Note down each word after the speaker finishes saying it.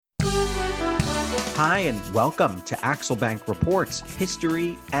Hi, and welcome to Axel Bank Reports,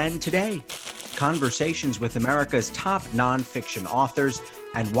 History and Today. Conversations with America's top nonfiction authors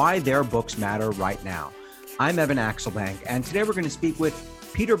and why their books matter right now. I'm Evan Axelbank, and today we're going to speak with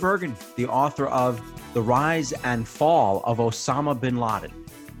Peter Bergen, the author of The Rise and Fall of Osama bin Laden.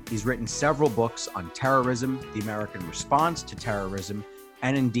 He's written several books on terrorism, the American response to terrorism,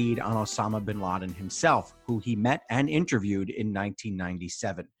 and indeed on Osama bin Laden himself, who he met and interviewed in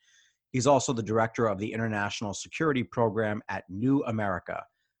 1997. He's also the director of the International Security Program at New America.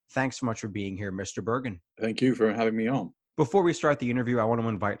 Thanks so much for being here, Mr. Bergen. Thank you for having me on. Before we start the interview, I want to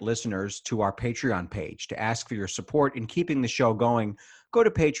invite listeners to our Patreon page to ask for your support in keeping the show going. Go to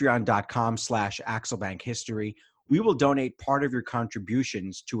patreon.com/AxelBankHistory. We will donate part of your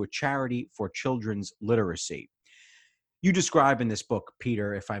contributions to a charity for children's literacy. You describe in this book,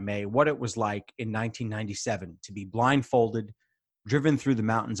 Peter, if I may, what it was like in 1997 to be blindfolded, driven through the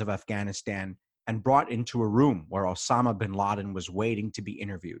mountains of Afghanistan, and brought into a room where Osama bin Laden was waiting to be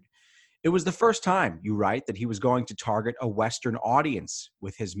interviewed. It was the first time, you write, that he was going to target a Western audience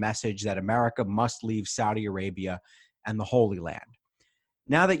with his message that America must leave Saudi Arabia and the Holy Land.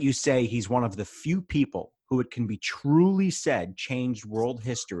 Now that you say he's one of the few people who it can be truly said changed world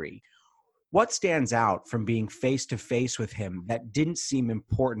history, what stands out from being face-to-face with him that didn't seem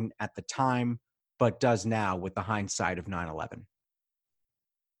important at the time, but does now with the hindsight of 9/11?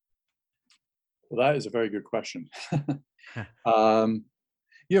 Well, that is a very good question. A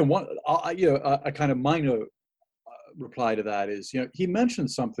kind of minor reply to that is, he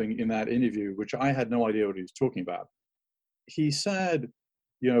mentioned something in that interview which I had no idea what he was talking about. He said,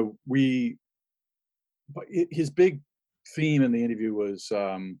 his big theme in the interview was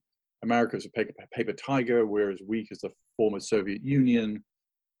America's a paper tiger, we're as weak as the former Soviet Union.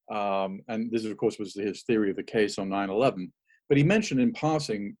 And this, of course, was his theory of the case on 9/11. But he mentioned in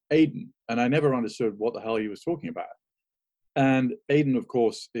passing Aden, and I never understood what the hell he was talking about. And Aden, of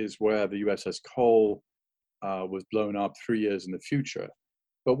course, is where the USS Cole was blown up 3 years in the future.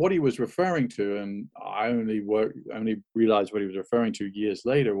 But what he was referring to, and I only realized what he was referring to years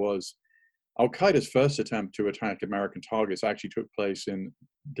later, was Al-Qaeda's first attempt to attack American targets actually took place in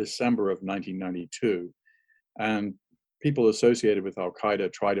December of 1992. And people associated with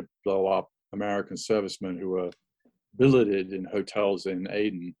Al-Qaeda tried to blow up American servicemen who were billeted in hotels in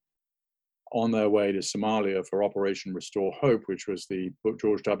Aden on their way to Somalia for Operation Restore Hope, which was the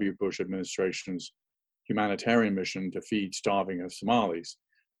George W. Bush administration's humanitarian mission to feed starving Somalis.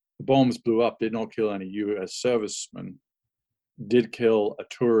 The bombs blew up, did not kill any U.S. servicemen, did kill a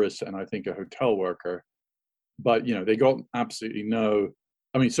tourist and I think a hotel worker. But, they got absolutely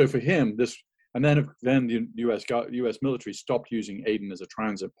so for him, and then the U.S. military stopped using Aden as a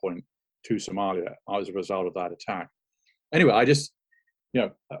transit point to Somalia as a result of that attack. Anyway, I just, you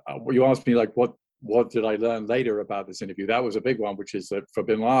asked me what did I learn later about this interview? That was a big one, which is that for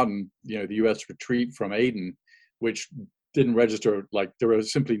bin Laden, the U.S. retreat from Aden, which didn't register, there were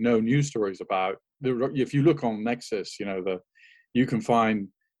simply no news stories about. If you look on Nexus, you can find,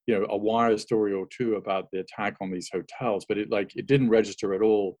 a wire story or two about the attack on these hotels, but it didn't register at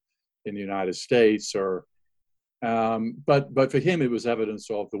all in the United States but for him, it was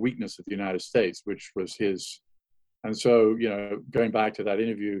evidence of the weakness of the United States, which was his. And so, going back to that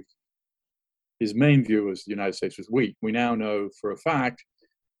interview, his main view was the United States was weak. We now know for a fact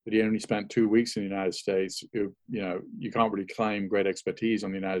that he only spent 2 weeks in the United States. You can't really claim great expertise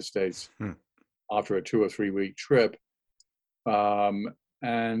on the United States after a 2 or 3 week trip. And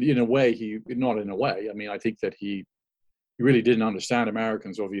in a way, not in a way, I think that he really didn't understand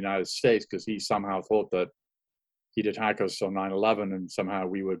Americans or the United States because he somehow thought that he'd attack us on 9/11 and somehow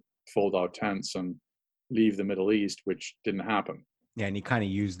we would fold our tents and leave the Middle East, which didn't happen. Yeah, and he kind of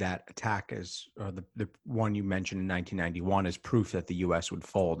used that attack as the one you mentioned in 1991 as proof that the U.S. would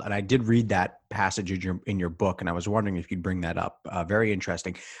fold. And I did read that passage in your book, and I was wondering if you'd bring that up. Very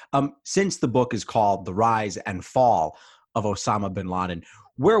interesting. Since the book is called The Rise and Fall of Osama bin Laden,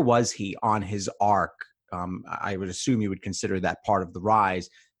 where was he on his arc? I would assume you would consider that part of the rise,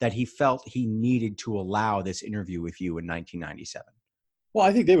 that he felt he needed to allow this interview with you in 1997. Well,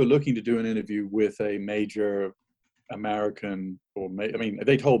 I think they were looking to do an interview with a major American,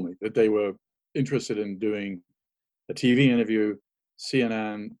 they told me that they were interested in doing a TV interview,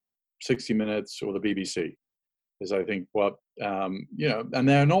 CNN, 60 Minutes, or the BBC, is I think what, and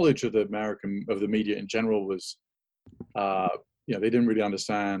their knowledge of the media in general was, they didn't really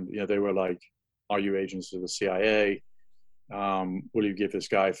understand, they were like, are you agents of the CIA? Will you give this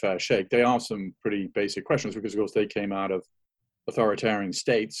guy a fair shake? They asked some pretty basic questions because, of course, they came out of authoritarian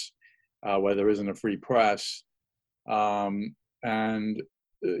states where there isn't a free press. And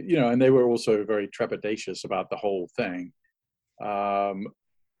and they were also very trepidatious about the whole thing.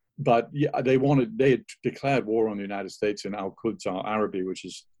 But yeah, they had declared war on the United States in Al-Quds al-Arabi, which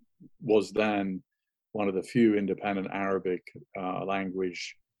was then one of the few independent Arabic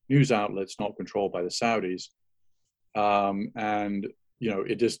language news outlets not controlled by the Saudis. And,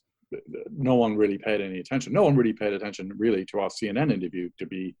 it just, no one really paid any attention. No one really paid attention really to our CNN interview, to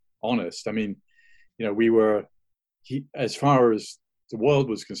be honest. I mean, as far as the world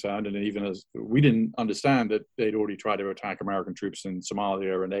was concerned, and even as we didn't understand that they'd already tried to attack American troops in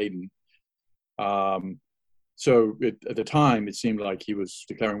Somalia and Aden. So at the time, it seemed like he was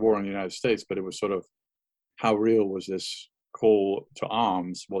declaring war on the United States, but it was sort of, how real was this call to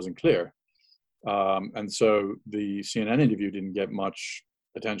arms wasn't clear. And so the CNN interview didn't get much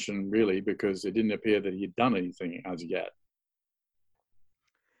attention really, because it didn't appear that he had done anything as yet.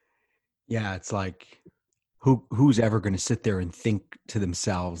 Yeah, it's like, who's ever going to sit there and think to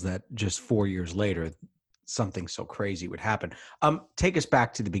themselves that just 4 years later, something so crazy would happen? Take us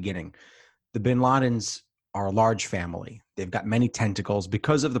back to the beginning. The Bin Ladens are a large family. They've got many tentacles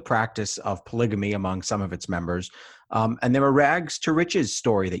because of the practice of polygamy among some of its members. And they're a rags to riches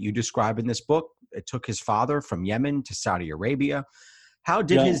story that you describe in this book. It took his father from Yemen to Saudi Arabia. How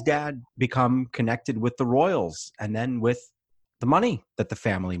did his dad become connected with the royals and then with the money that the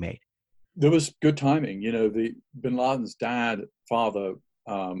family made? There was good timing. The Bin Laden's father,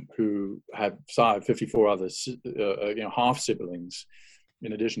 who had 54 other, half siblings,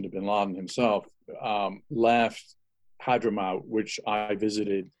 in addition to Bin Laden himself, left Hadramaut, which I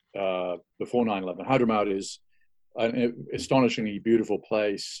visited before 9/11. Hadramaut is an astonishingly beautiful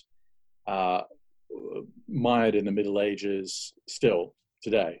place, mired in the Middle Ages still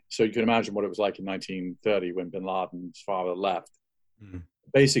today. So you can imagine what it was like in 1930 when Bin Laden's father left. Mm-hmm.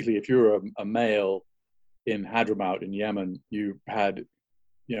 Basically, if you were a male in Hadramaut in Yemen, you had,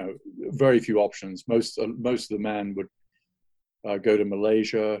 very few options. Most of the men would go to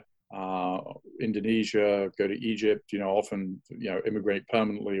Malaysia, Indonesia, go to Egypt, often, immigrate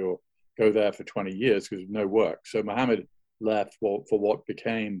permanently or go there for 20 years because of no work. So Muhammad left for what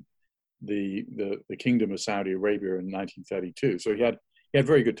became the Kingdom of Saudi Arabia in 1932. So he had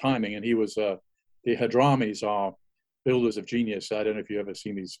very good timing, and he was the Hadramis are builders of genius. I don't know if you've ever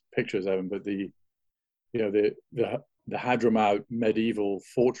seen these pictures of them, but the Hadramaut medieval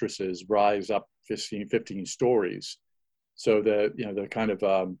fortresses rise up 15 stories. So they're kind of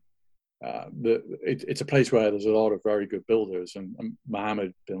it's a place where there's a lot of very good builders, and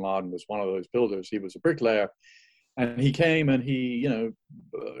Mohammed bin Laden was one of those builders. He was a bricklayer, and he came and he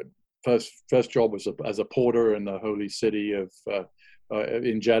first job was as a porter in the holy city of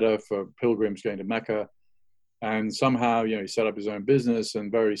in Jeddah for pilgrims going to Mecca. And somehow, he set up his own business,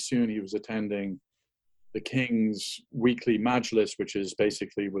 and very soon he was attending the king's weekly majlis, which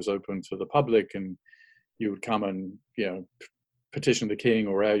was open to the public, and you would come and, petition the king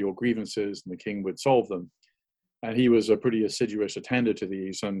or air your grievances, and the king would solve them. And he was a pretty assiduous attender to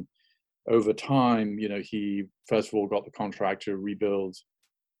these. And over time, he first of all got the contract to rebuild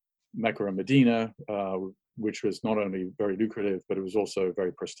Mecca and Medina, which was not only very lucrative, but it was also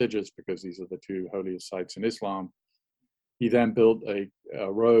very prestigious because these are the two holiest sites in Islam. He then built a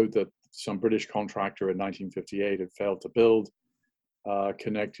road that some British contractor in 1958 had failed to build,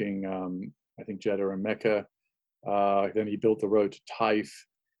 connecting, I think, Jeddah and Mecca. Then he built the road to Taif,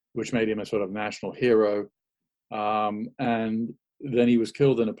 which made him a sort of national hero. And then he was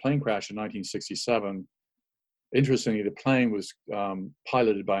killed in a plane crash in 1967. Interestingly, the plane was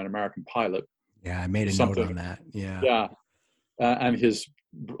piloted by an American pilot. Yeah, I made a note on that. Yeah. Yeah. And his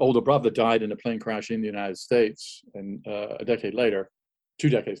older brother died in a plane crash in the United States, and 2 decades later.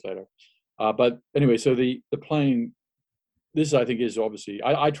 But anyway, so the plane, this I think is obviously,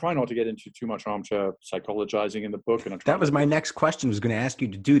 I try not to get into too much armchair psychologizing in the book. And that was my next question. I was going to ask you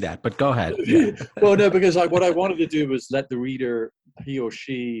to do that, but go ahead. Yeah. Well, no, because what I wanted to do was let the reader, he or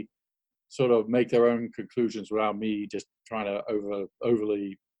she, sort of make their own conclusions without me just trying to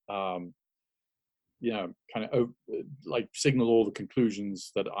overly, kind of like signal all the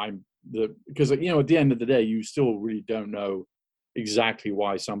conclusions that because, at the end of the day, you still really don't know exactly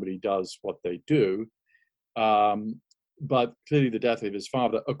why somebody does what they do. But clearly the death of his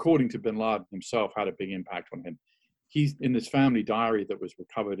father, according to bin Laden himself, had a big impact on him. He's in this family diary that was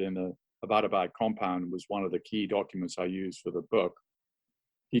recovered in a Abbottabad compound, was one of the key documents I used for the book.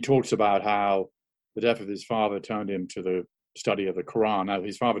 He talks about how the death of his father turned him to the study of the Quran. Now,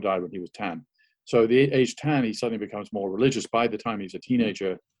 his father died when he was 10. So at the age 10, he suddenly becomes more religious. By the time he's a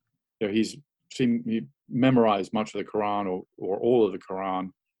teenager, he memorized much of the Quran or all of the Quran.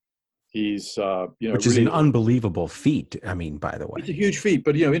 He's Which is an really, unbelievable feat. I mean, by the it's a way. huge feat.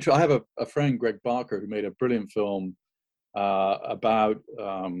 But I have a friend, Greg Barker, who made a brilliant film about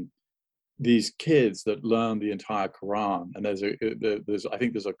these kids that learn the entire Quran. And there's I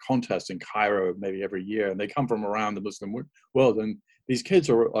think there's a contest in Cairo maybe every year, and they come from around the Muslim world. And these kids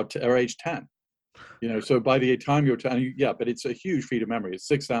are age 10. So by the time you're 10, yeah, but it's a huge feat of memory. It's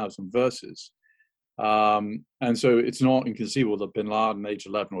 6,000 verses. And so it's not inconceivable that bin Laden, age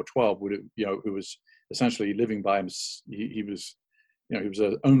 11 or 12, who was essentially living by him, he was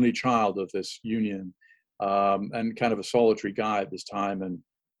an only child of this union, and kind of a solitary guy at this time. And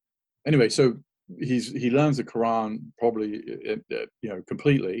anyway, so he learns the Quran probably,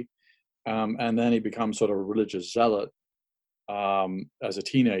 completely, and then he becomes sort of a religious zealot as a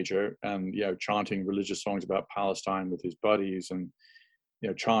teenager, and chanting religious songs about Palestine with his buddies, and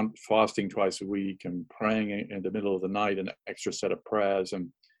fasting twice a week and praying in the middle of the night an extra set of prayers.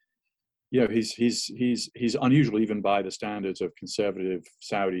 And he's unusual even by the standards of conservative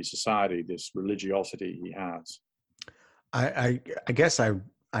Saudi society, this religiosity he has. I guess I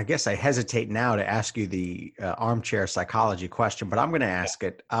hesitate now to ask you the armchair psychology question, but I'm going to ask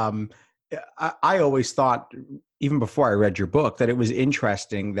it. I always thought, even before I read your book, that it was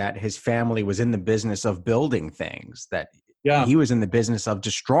interesting that his family was in the business of building things, that he was in the business of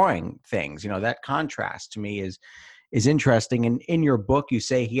destroying things. That contrast to me is interesting. And in your book, you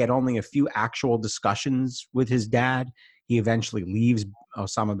say he had only a few actual discussions with his dad. He eventually leaves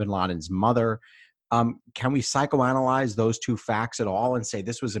Osama bin Laden's mother. Can we psychoanalyze those two facts at all and say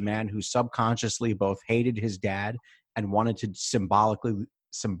this was a man who subconsciously both hated his dad and wanted to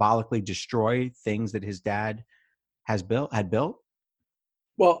symbolically destroy things that his dad had built?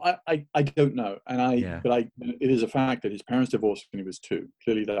 Well, I don't know, but it is a fact that his parents divorced when he was 2.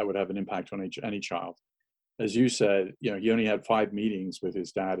 Clearly, that would have an impact on any child. As you said, he only had 5 meetings with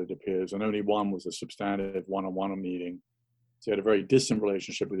his dad, it appears, and only one was a substantive one-on-one meeting. So he had a very distant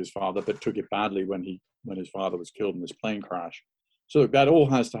relationship with his father, but took it badly when his father was killed in this plane crash. So that all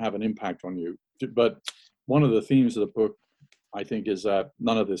has to have an impact on you. But one of the themes of the book, I think, is that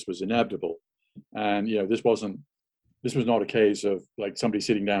none of this was inevitable, and this was not a case of like somebody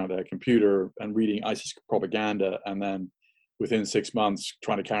sitting down at their computer and reading ISIS propaganda and then within 6 months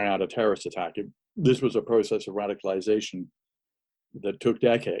trying to carry out a terrorist attack. This was a process of radicalization that took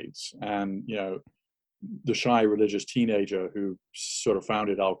decades. And, the shy religious teenager who sort of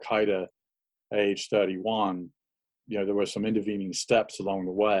founded Al-Qaeda age 31, there were some intervening steps along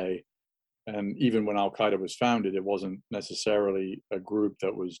the way. And even when Al-Qaeda was founded, it wasn't necessarily a group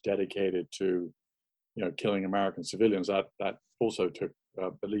that was dedicated to killing American civilians. That also took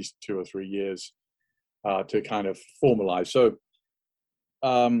at least 2 or 3 years to kind of formalize. So,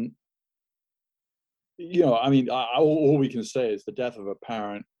 all we can say is the death of a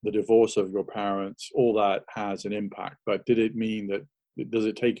parent, the divorce of your parents, all that has an impact. But does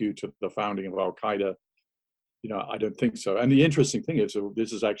it take you to the founding of Al-Qaeda? I don't think so. And the interesting thing is,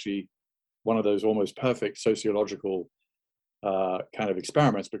 this is actually one of those almost perfect sociological kind of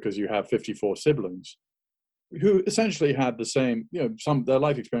experiments, because you have 54 siblings who essentially had the same, their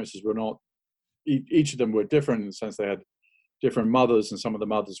life experiences were not, each of them were different in the sense they had different mothers, and some of the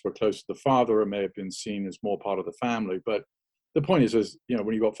mothers were close to the father and may have been seen as more part of the family. But the point is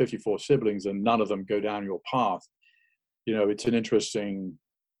when you've got 54 siblings and none of them go down your path, it's an interesting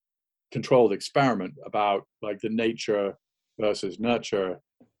controlled experiment about like the nature versus nurture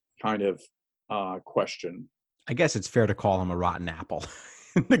kind of question. I guess it's fair to call him a rotten apple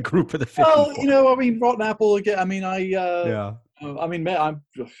in the group of the 54. Well, rotten apple again. Yeah. Maybe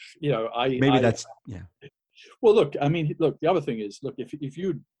that's, yeah. Well, look. The other thing is, if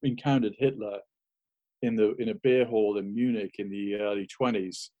you'd encountered Hitler in a beer hall in Munich in the early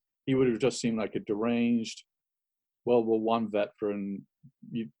 20s, he would have just seemed like a deranged World War I veteran,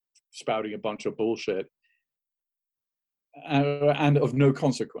 spouting a bunch of bullshit, and of no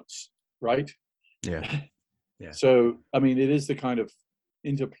consequence, right? Yeah. Yeah. So, it is the kind of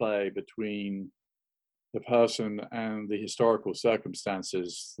interplay between the person and the historical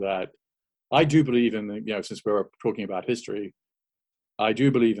circumstances that I do believe in. Since we're talking about history, I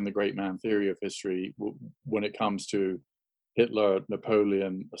do believe in the great man theory of history when it comes to Hitler,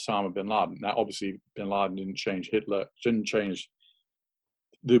 Napoleon, Osama bin Laden. Now, obviously, bin Laden didn't change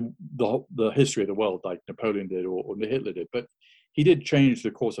the history of the world like Napoleon did or Hitler did, but he did change the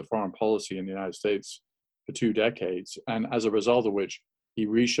course of foreign policy in the United States for 2 decades, and as a result of which he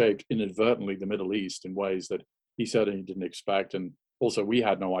reshaped inadvertently the Middle East in ways that he certainly didn't expect, and also we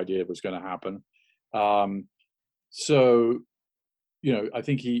had no idea it was going to happen. I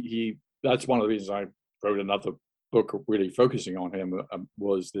think that's one of the reasons I wrote another book really focusing on him,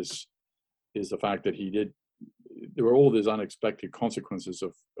 was this is the fact that there were all these unexpected consequences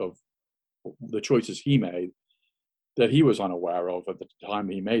of the choices he made that he was unaware of at the time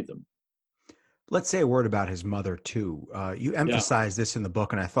he made them. Let's say a word about his mother too. You Yeah, emphasize this in the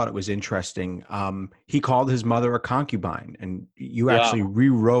book, and I thought it was interesting. He called his mother a concubine, and you yeah, actually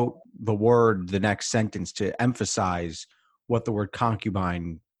rewrote the word, the next sentence, to emphasize what the word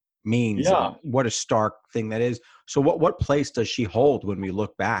concubine means and yeah. what a stark thing that is. So, what place does she hold when we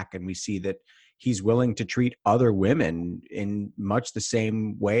look back and we see that he's willing to treat other women in much the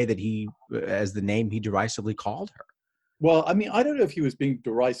same way that as the name he derisively called her? Well, I mean, I don't know if he was being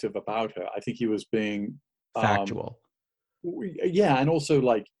derisive about her. I think he was being, um, Factual. yeah, and also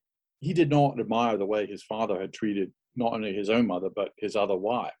like he did not admire the way his father had treated not only his own mother but his other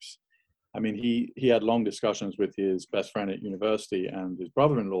wives. I mean, he had long discussions with his best friend at university and his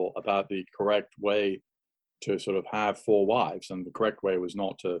brother-in-law about the correct way to sort of have four wives, and the correct way was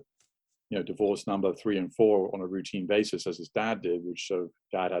not to, divorce number 3 and 4 on a routine basis as his dad did, which so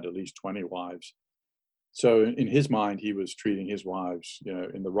dad had at least 20 wives. So in his mind, he was treating his wives,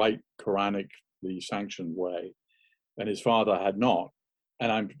 in the right Quranically sanctioned way, and his father had not.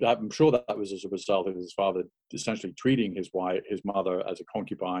 And I'm sure that was as a result of his father essentially treating his mother as a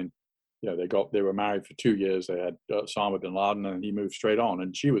concubine. They were married for 2 years. They had Osama bin Laden, and he moved straight on.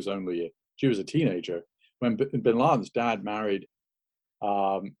 And she was a teenager when bin Laden's dad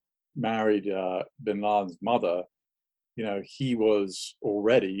um, married bin Laden's mother. He was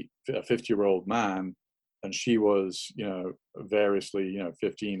already a 50-year-old man, and she was, variously,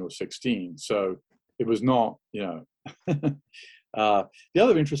 15 or 16. So it was not, the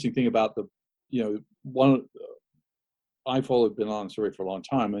other interesting thing about I followed bin Laden's story for a long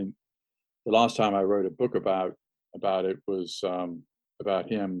time. And the last time I wrote a book about it was about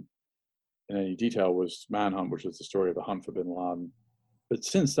him in any detail was Manhunt, which is the story of the hunt for bin Laden. But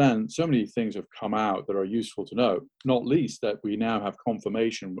since then, so many things have come out that are useful to know, not least that we now have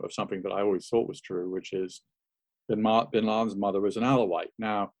confirmation of something that I always thought was true, which is bin Laden's mother was an Alawite.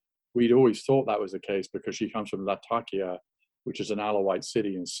 Now, we'd always thought that was the case because she comes from Latakia, which is an Alawite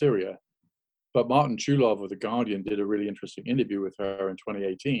city in Syria. But Martin Chulov of The Guardian did a really interesting interview with her in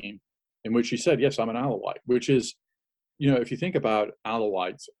 2018, in which she said, yes, I'm an Alawite, which is, if you think about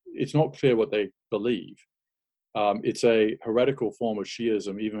Alawites, it's not clear what they believe. It's a heretical form of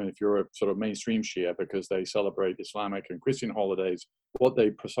Shiism, even if you're a sort of mainstream Shia, because they celebrate Islamic and Christian holidays. What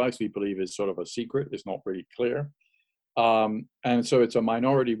they precisely believe is sort of a secret. It's not really clear. And so it's a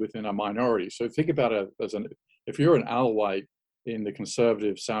minority within a minority. So think about it if you're an Alawite in the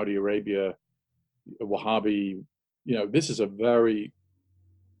conservative Saudi Arabia, Wahhabi, this is a very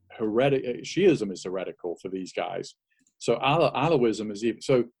Shiism is heretical for these guys. So Alawism is even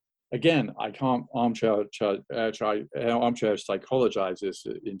so. Again, I can't armchair psychologize this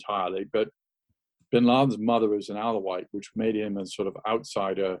entirely, but bin Laden's mother was an Alawite, which made him a sort of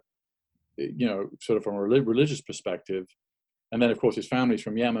outsider, sort of from a religious perspective. And then, of course, his family's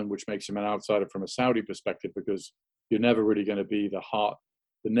from Yemen, which makes him an outsider from a Saudi perspective, because you're never really going to be the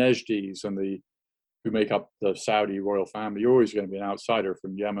Najdis and who make up the Saudi royal family. You're always going to be an outsider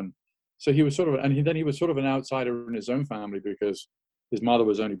from Yemen. So he was sort of, then he was sort of an outsider in his own family because his mother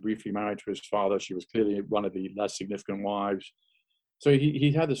was only briefly married to his father. She was clearly one of the less significant wives. So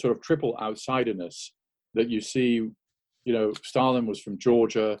he had this sort of triple outsiderness that you see. Stalin was from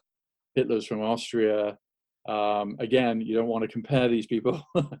Georgia, Hitler's from Austria. Again, you don't want to compare these people.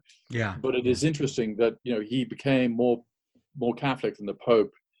 Yeah. But it is interesting that he became more Catholic than the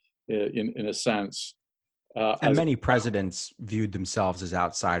Pope in a sense. And many presidents viewed themselves as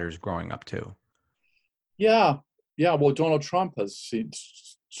outsiders growing up too. Yeah. Well, Donald Trump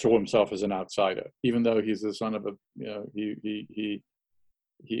saw himself as an outsider, even though he's the son of he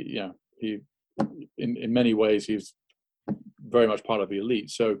in many ways he's very much part of the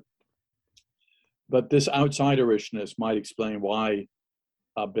elite. So, but this outsiderishness might explain why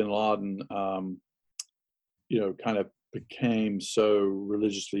bin Laden, kind of became so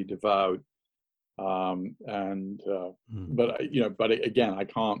religiously devout. But again,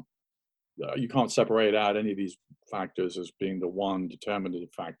 you can't separate out any of these factors as being the one determinative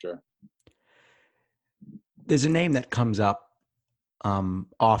factor. There's a name that comes up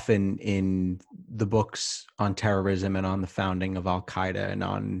often in the books on terrorism and on the founding of Al Qaeda and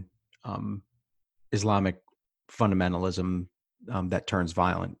on Islamic fundamentalism that turns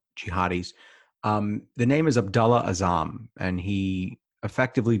violent, jihadis. The name is Abdullah Azzam, and he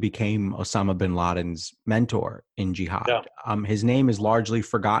effectively became Osama bin Laden's mentor in jihad. Yeah. His name is largely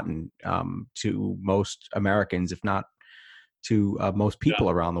forgotten to most Americans, if not to most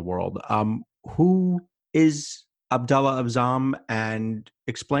people around the world. Who is Abdullah Azzam and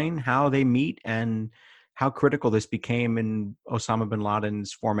explain how they meet and how critical this became in Osama bin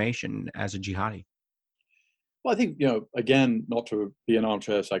Laden's formation as a jihadi. Well, I think, again, not to be an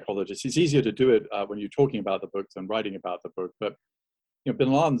armchair psychologist, it's easier to do it when you're talking about the book than writing about the book. But,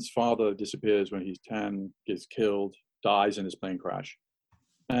 bin Laden's father disappears when he's 10, gets killed, dies in his plane crash.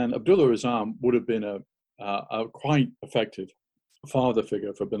 And Abdullah Azzam would have been a quite effective father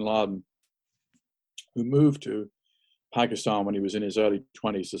figure for bin Laden, who moved to Pakistan when he was in his early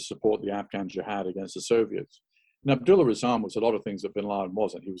 20s to support the Afghan jihad against the Soviets. And Abdullah Azzam was a lot of things that bin Laden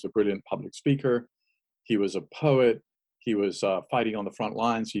wasn't. He was a brilliant public speaker. He was a poet. He was fighting on the front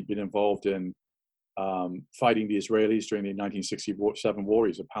lines. He'd been involved in fighting the Israelis during the 1967 war.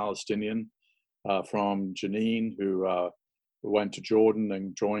 He's a Palestinian from Jenin who went to Jordan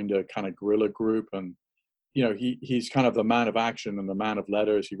and joined a kind of guerrilla group. And, he's kind of the man of action and the man of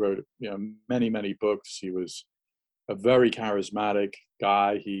letters. He wrote, many, many books. He was a very charismatic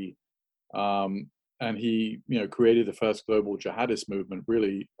guy. He created the first global jihadist movement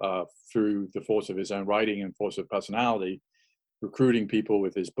really through the force of his own writing and force of personality, recruiting people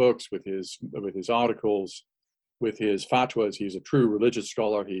with his books, with his articles, with his fatwas. He's a true religious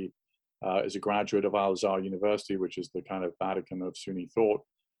scholar. He is a graduate of Al-Azhar University, which is the kind of Vatican of Sunni thought.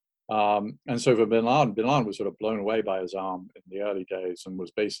 And so for bin Laden was sort of blown away by Azzam in the early days and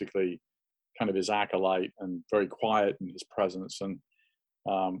was basically kind of his acolyte and very quiet in his presence. And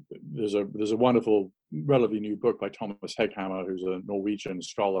there's a wonderful, relatively new book by Thomas Hegghammer, who's a Norwegian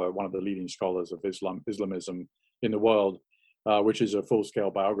scholar, one of the leading scholars of Islamism in the world, which is a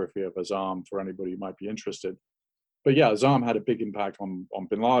full-scale biography of Azzam for anybody who might be interested. But yeah, Azzam had a big impact on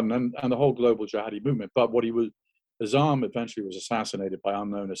bin Laden and the whole global jihadi movement. But Azzam eventually was assassinated by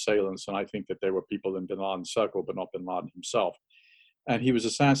unknown assailants, and I think that there were people in bin Laden's circle, but not bin Laden himself. And he was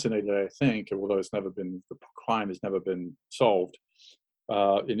assassinated, I think, although the crime has never been solved.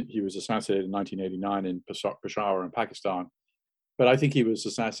 He was assassinated in 1989 in Peshawar in Pakistan. But I think he was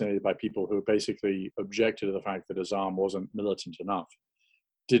assassinated by people who basically objected to the fact that Azzam wasn't militant enough,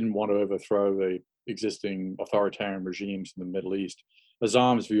 didn't want to overthrow the existing authoritarian regimes in the Middle East.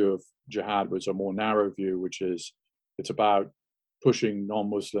 Azzam's view of jihad was a more narrow view, which is it's about pushing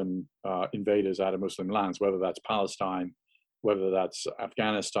non-Muslim invaders out of Muslim lands, whether that's Palestine, whether that's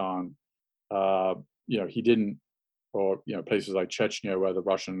Afghanistan. He didn't, or places like Chechnya where the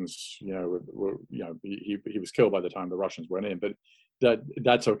Russians, he was killed by the time the Russians went in. But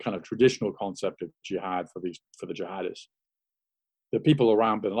that's a kind of traditional concept of jihad for the jihadists. The people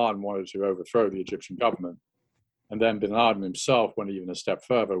around bin Laden wanted to overthrow the Egyptian government, and then bin Laden himself went even a step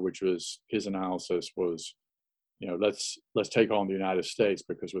further, which was his analysis was, let's take on the United States,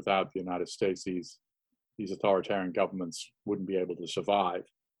 because without the United States, these authoritarian governments wouldn't be able to survive.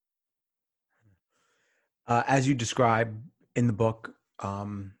 As you describe in the book,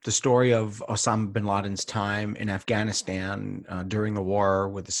 the story of Osama bin Laden's time in Afghanistan during the war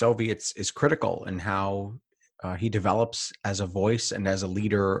with the Soviets is critical in how he develops as a voice and as a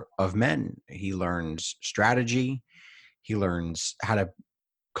leader of men. He learns strategy. He learns how to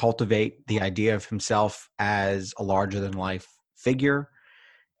cultivate the idea of himself as a larger-than-life figure.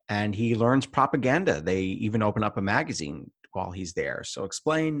 And he learns propaganda. They even open up a magazine while he's there. So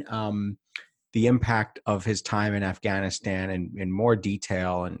explain the impact of his time in Afghanistan in more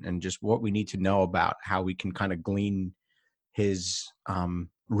detail and just what we need to know about how we can kind of glean his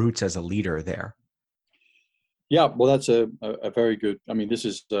roots as a leader there. Yeah, well, that's a very good. I mean, this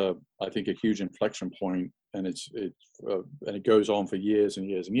is I think a huge inflection point, and it goes on for years and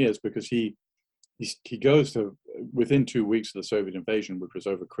years and years, because he goes to, within 2 weeks of the Soviet invasion, which was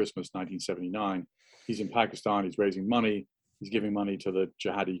over Christmas 1979. He's in Pakistan. He's raising money. He's giving money to the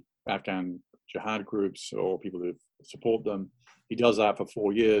Afghan jihad groups or people who support them. He does that for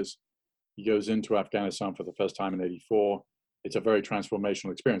 4 years. He goes into Afghanistan for the first time in '84. It's a very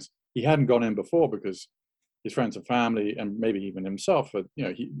transformational experience. He hadn't gone in before because his friends and family, and maybe even himself, but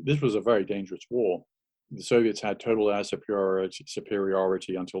this was a very dangerous war. The Soviets had total air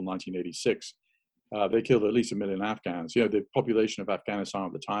superiority until 1986. They killed at least 1 million Afghans. The population of Afghanistan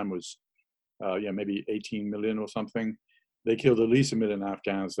at the time was maybe 18 million or something. They killed at least 1 million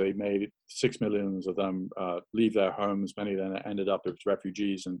Afghans. They made 6 million of them leave their homes. Many of them ended up as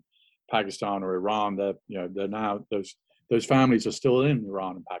refugees in Pakistan or Iran. They're now, those families are still in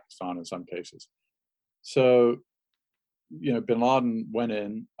Iran and Pakistan in some cases. So, bin Laden went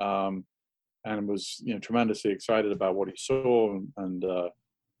in and was tremendously excited about what he saw,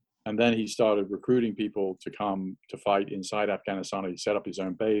 and then he started recruiting people to come to fight inside Afghanistan. He set up his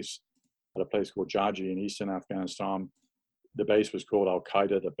own base at a place called Jaji in eastern Afghanistan. The base was called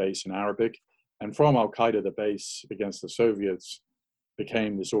Al-Qaeda, the base in Arabic. And from Al Qaeda, the base against the Soviets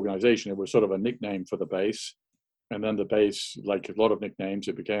became this organization. It was sort of a nickname for the base. And then the base, like a lot of nicknames,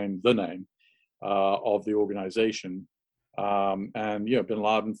 it became the name of the organization. And, bin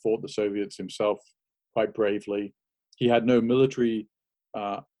Laden fought the Soviets himself quite bravely. He had no military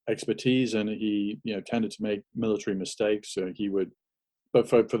expertise, and he, tended to make military mistakes. So but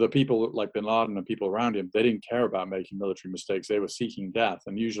for the people like bin Laden and people around him, they didn't care about making military mistakes. They were seeking death.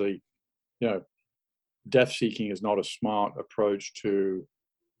 And usually, death seeking is not a smart approach to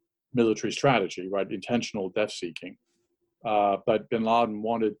military strategy, right? Intentional death seeking. But bin Laden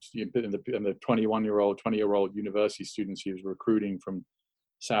wanted, in the 20-year-old university students he was recruiting from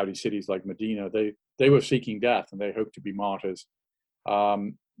Saudi cities like Medina, they were seeking death and they hoped to be martyrs.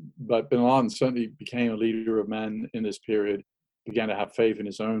 But bin Laden certainly became a leader of men in this period, began to have faith in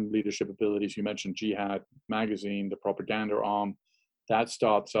his own leadership abilities. You mentioned Jihad magazine, the propaganda arm, that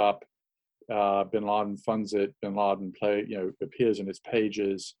starts up. Bin Laden funds it. Bin Laden appears in its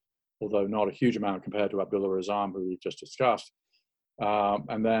pages, although not a huge amount compared to Abdullah Razam, who we just discussed.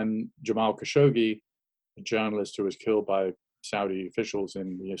 And then Jamal Khashoggi, a journalist who was killed by Saudi officials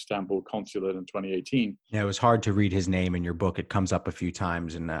in the Istanbul consulate in 2018. Yeah, it was hard to read his name in your book. It comes up a few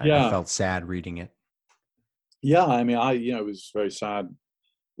times, and I felt sad reading it. Yeah, I mean, it was very sad.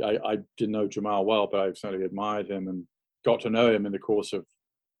 I didn't know Jamal well, but I certainly admired him and got to know him in the course of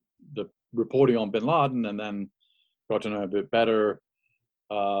the reporting on bin Laden, and then got to know him a bit better,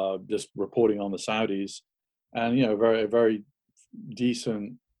 just reporting on the Saudis. And, very, very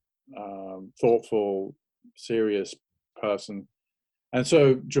decent, thoughtful, serious person. And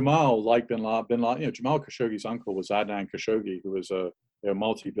so Jamal, like bin Laden, Jamal Khashoggi's uncle was Adnan Khashoggi, who was a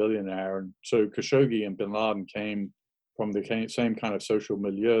multi-billionaire. And so Khashoggi and bin Laden came from the same kind of social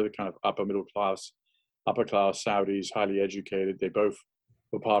milieu, the kind of upper class Saudis, highly educated. They both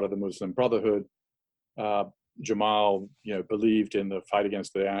were part of the Muslim Brotherhood. Jamal, believed in the fight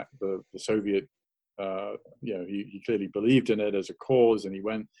against the Soviet. He clearly believed in it as a cause, and he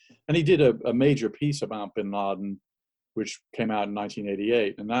went and he did a major piece about bin Laden, which came out in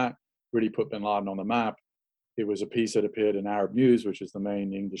 1988, and that really put bin Laden on the map. It was a piece that appeared in Arab News, which is the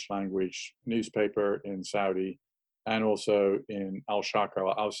main English language newspaper in Saudi, and also in Al-Sharq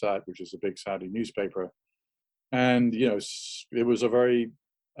Al-Awsat, which is a big Saudi newspaper. And, it was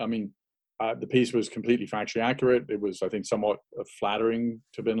the piece was completely factually accurate. It was, I think, somewhat flattering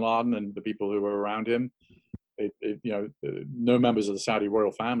to bin Laden and the people who were around him. No members of the Saudi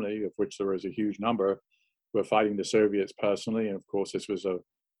royal family, of which there was a huge number, were fighting the Soviets personally. And of course, this was a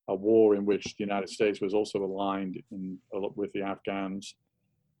war in which the United States was also aligned with the Afghans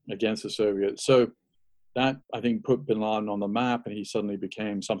against the Soviets. So that, I think, put bin Laden on the map, and he suddenly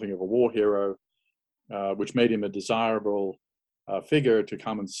became something of a war hero, which made him a desirable figure to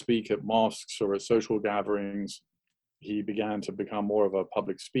come and speak at mosques or at social gatherings. He began to become more of a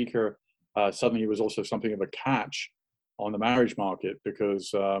public speaker. Suddenly he was also something of a catch on the marriage market,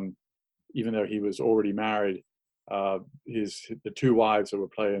 because even though he was already married, the two wives that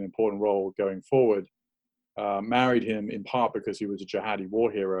would play an important role going forward married him in part because he was a jihadi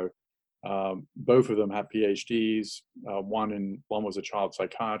war hero. Both of them had PhDs. One was a child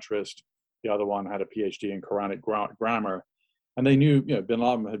psychiatrist. The other one had a PhD in Quranic grammar. And they knew, bin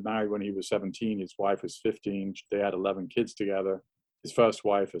Laden had married when he was 17. His wife was 15. They had 11 kids together. His first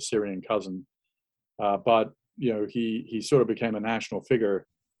wife, a Syrian cousin. But he sort of became a national figure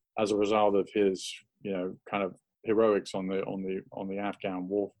as a result of his, kind of heroics on the Afghan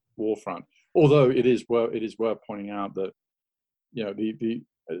war front. Although it is worth pointing out that, the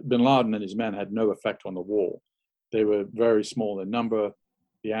bin Laden and his men had no effect on the war. They were very small in number.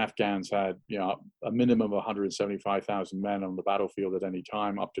 The Afghans had, a minimum of 175,000 men on the battlefield at any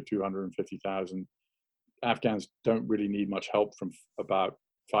time, up to 250,000. Afghans don't really need much help about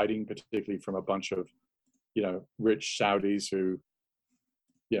fighting, particularly from a bunch of, rich Saudis who,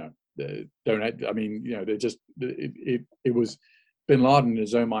 they don't. I mean, they just it was bin Laden in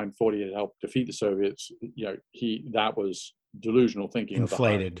his own mind thought he had helped defeat the Soviets. That was delusional thinking.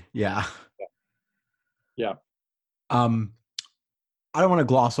 Inflated. Yeah. Yeah. I don't want to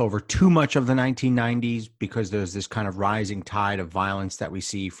gloss over too much of the 1990s because there's this kind of rising tide of violence that we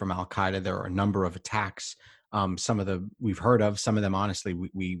see from Al-Qaeda. There are a number of attacks. Some of them we've heard of, some of them, honestly,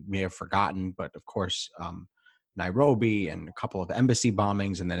 we may have forgotten. But of course, Nairobi and a couple of embassy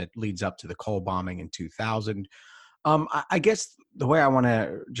bombings, and then it leads up to the Cole bombing in 2000. I guess the way I want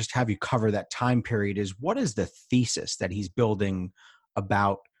to just have you cover that time period is, what is the thesis that he's building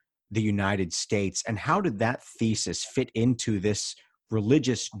about the United States, and how did that thesis fit into this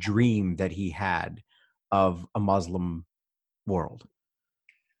religious dream that he had of a Muslim world?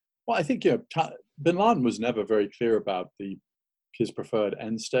 Well, I think Bin Laden was never very clear about his preferred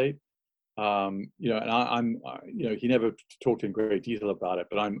end state. And he never talked in great detail about it,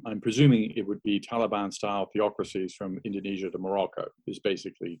 but I'm presuming it would be Taliban-style theocracies from Indonesia to Morocco is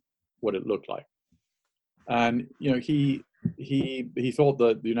basically what it looked like. And he thought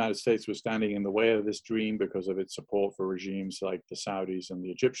that the United States was standing in the way of this dream because of its support for regimes like the Saudis and the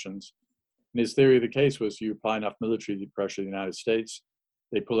Egyptians. And his theory of the case was you apply enough military pressure to the United States,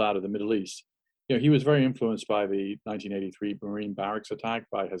 they pull out of the Middle East. He was very influenced by the 1983 Marine barracks attack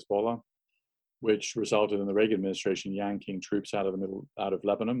by Hezbollah, which resulted in the Reagan administration yanking troops out of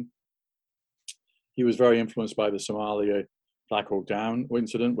Lebanon. He was very influenced by the Somalia Black Hawk Down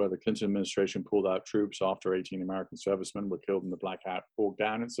incident, where the Clinton administration pulled out troops after 18 American servicemen were killed in the Black Hawk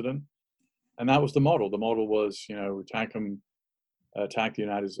Down incident. And that was the model. The model was, attack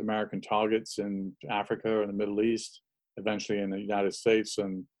the American targets in Africa and the Middle East, eventually in the United States,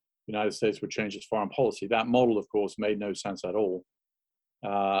 and the United States would change its foreign policy. That model, of course, made no sense at all.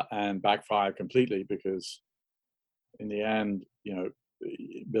 And backfired completely because in the end,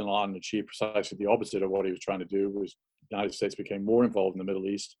 Bin Laden achieved precisely the opposite of what he was trying to do. Was the United States became more involved in the Middle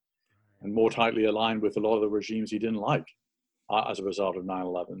East and more tightly aligned with a lot of the regimes he didn't like as a result of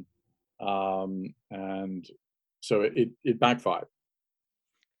 9/11. And so it backfired.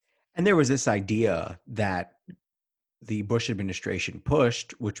 And there was this idea that the Bush administration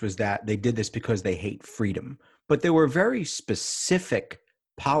pushed, which was that they did this because they hate freedom. But there were very specific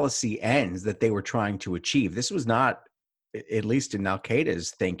policy ends that they were trying to achieve. This was not, at least in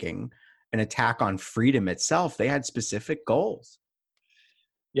Al-Qaeda's thinking, an attack on freedom itself. They had specific goals.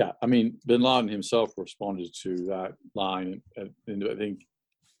 Yeah, I mean, Bin Laden himself responded to that line, and I think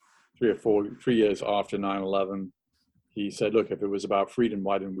 3 years after 9/11, he said, look, if it was about freedom,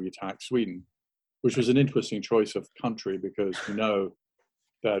 why didn't we attack Sweden? Which was an interesting choice of country because we know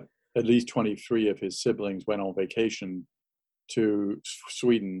that at least 23 of his siblings went on vacation to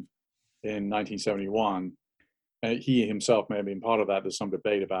Sweden in 1971. And he himself may have been part of that. There's some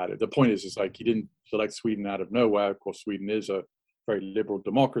debate about it. The point is like he didn't select Sweden out of nowhere. Of course, Sweden is a very liberal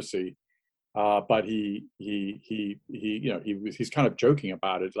democracy, but he's kind of joking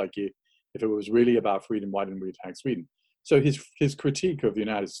about it. Like if it was really about freedom, why didn't we attack Sweden? So his critique of the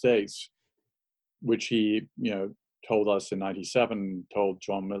United States, which he told us in '97, told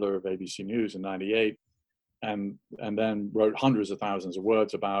John Miller of ABC News in '98, and then wrote hundreds of thousands of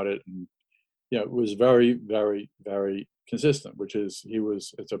words about it, and it was very, very, very consistent. Which is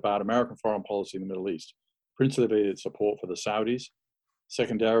it's about American foreign policy in the Middle East, principally its support for the Saudis,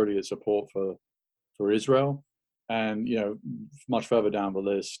 secondarily its support for Israel, and much further down the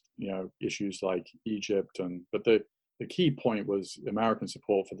list, issues like Egypt, but the key point was American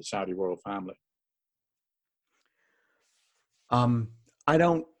support for the Saudi royal family. I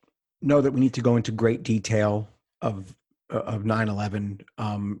don't know that we need to go into great detail of 9/11.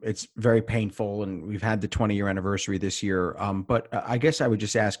 It's very painful, and we've had the 20-year anniversary this year. But I guess I would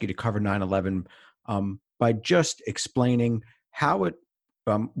just ask you to cover 9/11 by just explaining how it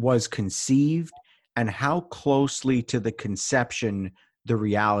was conceived and how closely to the conception the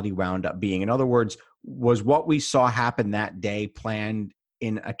reality wound up being. In other words, was what we saw happen that day planned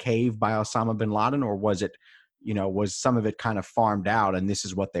in a cave by Osama bin Laden, or was it, was some of it kind of farmed out and this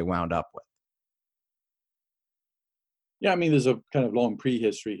is what they wound up with? Yeah, I mean, there's a kind of long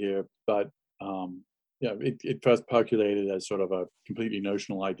prehistory here, but it first percolated as sort of a completely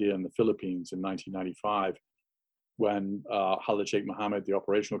notional idea in the Philippines in 1995, when Khalid Sheikh Mohammed, the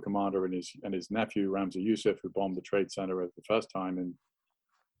operational commander, and his nephew Ramzi Youssef, who bombed the Trade Center the first time in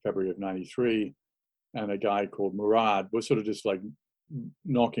February of '93, and a guy called Murad was sort of just like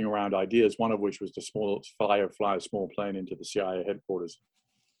knocking around ideas. One of which was to fly a small plane into the CIA headquarters.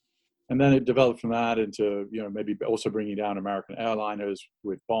 And then it developed from that into, maybe also bringing down American airliners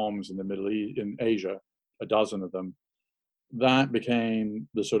with bombs in the Middle East, in Asia, a dozen of them. That became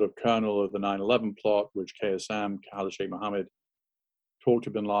the sort of kernel of the 9/11 plot, which KSM, Khalid Sheikh Mohammed, talked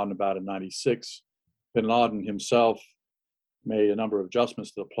to bin Laden about in '96. Bin Laden himself made a number of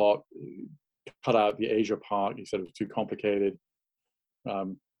adjustments to the plot, cut out the Asia part. He said it was too complicated,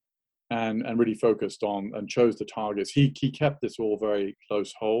 and really focused on and chose the targets. He kept this all very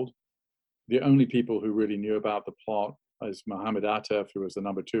close hold. The only people who really knew about the plot is Mohammed Atef, who was the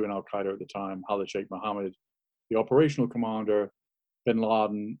number 2 in Al-Qaeda at the time, Khalid Sheikh Mohammed, the operational commander, bin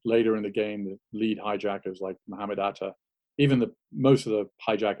Laden, later in the game, the lead hijackers like Mohammed Atta. Even most of the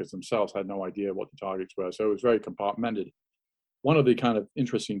hijackers themselves had no idea what the targets were, so it was very compartmented. One of the kind of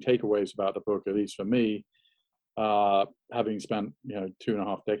interesting takeaways about the book, at least for me, having spent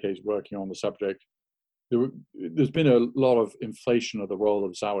 2.5 decades working on the subject, there's been a lot of inflation of the role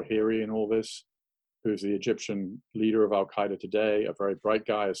of Zawahiri in all this, who's the Egyptian leader of Al-Qaeda today, a very bright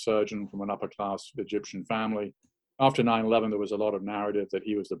guy, a surgeon from an upper-class Egyptian family. After 9/11, there was a lot of narrative that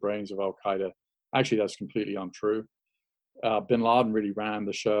he was the brains of Al-Qaeda. Actually, that's completely untrue. Bin Laden really ran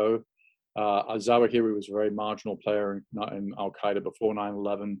the show. Zawahiri was a very marginal player in Al-Qaeda before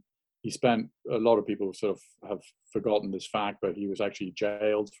 9/11. He spent, a lot of people sort of have forgotten this fact, but he was actually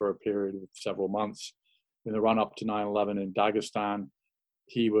jailed for a period of several months in the run-up to 9/11 in Dagestan.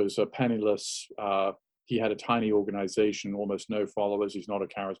 He was penniless. He had a tiny organization, almost no followers. He's not a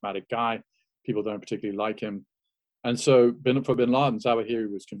charismatic guy. People don't particularly like him. And so for Bin Laden,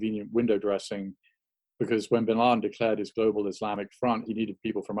 Zawahiri was convenient window dressing, because when Bin Laden declared his global Islamic front, he needed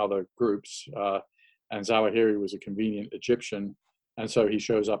people from other groups. And Zawahiri was a convenient Egyptian. And so he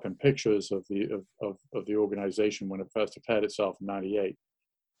shows up in pictures of the organization when it first declared itself in 98.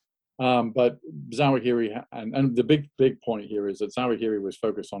 But Zawahiri, and the big point here is that Zawahiri was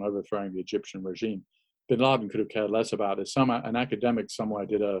focused on overthrowing the Egyptian regime. Bin Laden could have cared less about it. An academic somewhere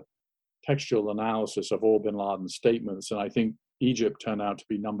did a textual analysis of all Bin Laden's statements, and I think Egypt turned out to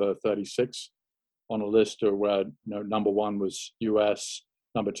be number 36 on a list where number 1 was US,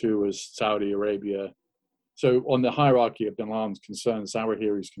 number 2 was Saudi Arabia. So on the hierarchy of Bin Laden's concerns,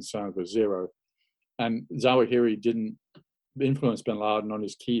 Zawahiri's concerns were zero. And Zawahiri didn't influence Bin Laden on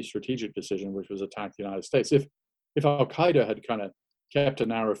his key strategic decision, which was attack the United States. If Al-Qaeda had kind of kept a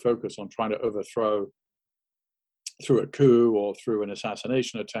narrow focus on trying to overthrow through a coup or through an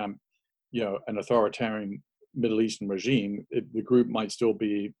assassination attempt, an authoritarian Middle Eastern regime, the group might still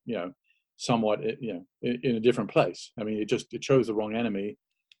be, somewhat, in a different place. I mean, it chose the wrong enemy.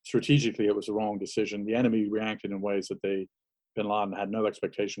 Strategically, it was the wrong decision. The enemy reacted in ways that Bin Laden had no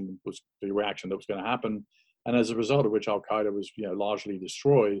expectation was the reaction that was going to happen, and as a result of which Al-Qaeda was, largely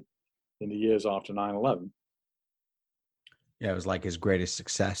destroyed in the years after 9/11. Yeah, it was like his greatest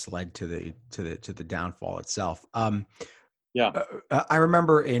success led to the downfall itself. Yeah. I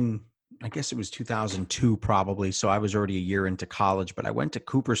remember I guess it was 2002 probably. So I was already a year into college, but I went to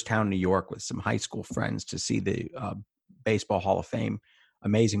Cooperstown, New York with some high school friends to see the Baseball Hall of Fame.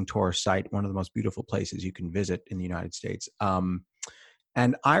 Amazing tourist site, one of the most beautiful places you can visit in the United States.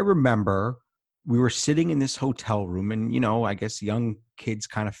 And I remember we were sitting in this hotel room, and, I guess young kids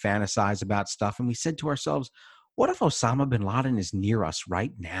kind of fantasize about stuff. And we said to ourselves, what if Osama bin Laden is near us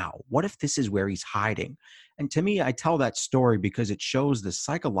right now? What if this is where he's hiding? And to me, I tell that story because it shows the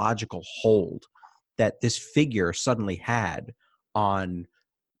psychological hold that this figure suddenly had on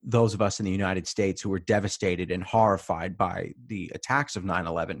those of us in the United States who were devastated and horrified by the attacks of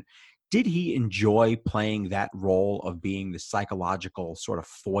 9/11. Did he enjoy playing that role of being the psychological sort of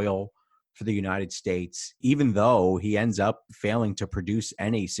foil for the United States, even though he ends up failing to produce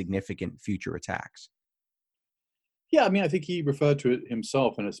any significant future attacks? Yeah, I mean, I think he referred to it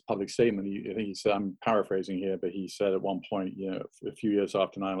himself in his public statement. I think he said, I'm paraphrasing here, but he said at one point, a few years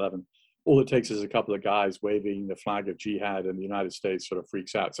after 9/11, all it takes is a couple of guys waving the flag of jihad and the United States sort of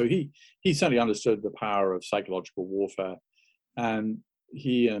freaks out. So he certainly understood the power of psychological warfare. And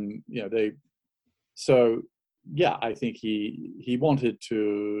I think he wanted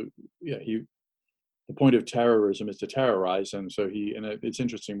to, the point of terrorism is to terrorize. And so it's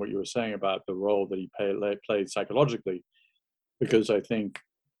interesting what you were saying about the role that he played psychologically, because I think,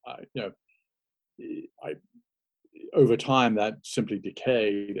 over time that simply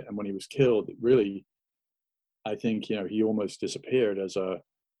decayed. And when he was killed, really, I think, he almost disappeared as a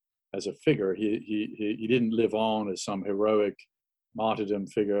figure. He didn't live on as some heroic martyrdom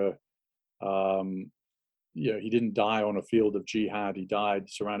figure. He didn't die on a field of jihad. He died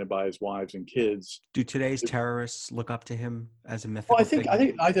surrounded by his wives and kids. Do today's terrorists look up to him as a mythical Well,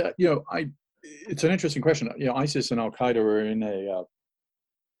 figure? It's an interesting question. ISIS and Al Qaeda are in a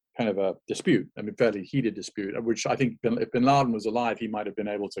kind of a dispute. I mean, fairly heated dispute, which I think if Bin Laden was alive, he might have been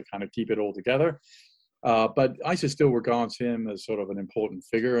able to kind of keep it all together. But ISIS still regards him as sort of an important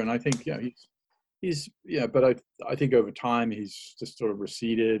figure, and I think but I think over time he's just sort of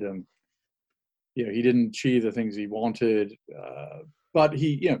receded, and he didn't achieve the things he wanted. But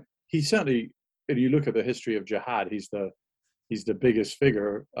he certainly, if you look at the history of jihad, he's the biggest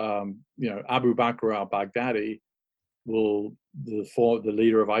figure. Abu Bakr al-Baghdadi, the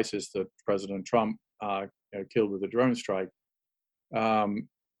leader of ISIS that President Trump killed with a drone strike,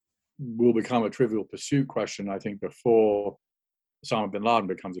 will become a trivial pursuit question, I think, before Osama bin Laden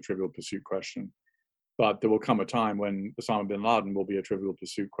becomes a trivial pursuit question. But there will come a time when Osama bin Laden will be a trivial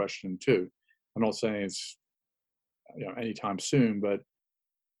pursuit question too. I'm not saying it's anytime soon, but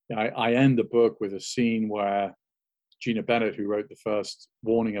I end the book with a scene where Gina Bennett, who wrote the first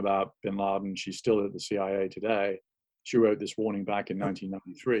warning about bin Laden, she's still at the CIA today. She wrote this warning back in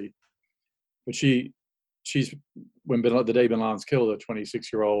 1993. But she's when the day bin Laden's killed, a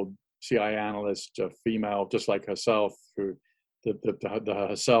 26-year-old CIA analyst, a female just like herself, who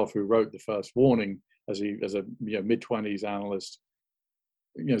herself who wrote the first warning as a mid-20s analyst,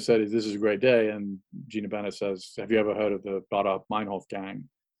 said this is a great day. And Gina Bennett says, have you ever heard of the Baader-Meinhof gang?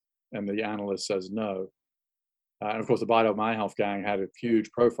 And the analyst says no. And of course, the Baader-Meinhof gang had a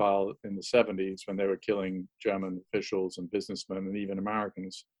huge profile in the 70s when they were killing German officials and businessmen and even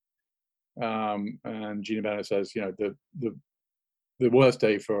Americans. And Gina Bennett says, the worst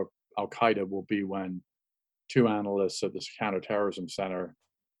day for Al Qaeda will be when two analysts at this counterterrorism center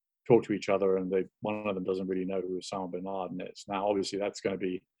talk to each other, and one of them doesn't really know who Osama bin Laden is. Now, obviously, there's going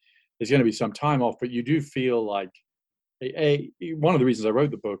to be some time off, but you do feel like one of the reasons I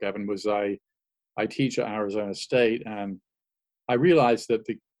wrote the book, Evan, was I teach at Arizona State, and I realized that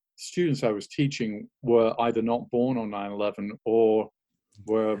the students I was teaching were either not born on 9/11 or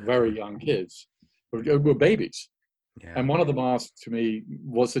were very young kids, were babies. Yeah. And one of them asked to me,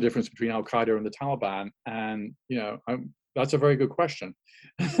 what's the difference between Al Qaeda and the Taliban? And, that's a very good question.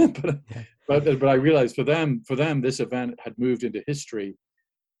 but I realized for them, this event had moved into history,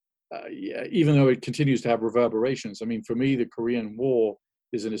 even though it continues to have reverberations. I mean, for me, the Korean War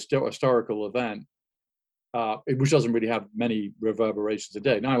is an historical event, which doesn't really have many reverberations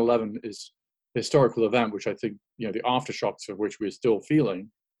today. 9/11 is a historical event, which I think, the aftershocks of which we're still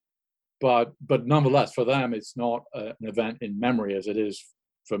feeling. But nonetheless, for them, it's not an event in memory as it is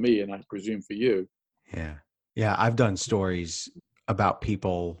for me, and I presume for you. Yeah. I've done stories about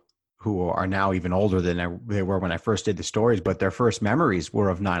people who are now even older than they were when I first did the stories, but their first memories were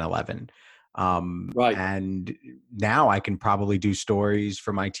of 9/11. Right. And now I can probably do stories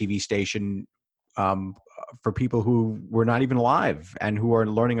for my TV station for people who were not even alive and who are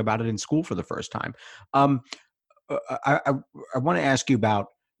learning about it in school for the first time. I want to ask you about,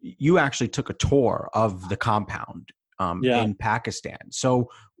 you actually took a tour of the compound in Pakistan. So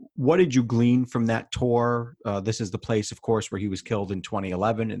what did you glean from that tour? This is the place, of course, where he was killed in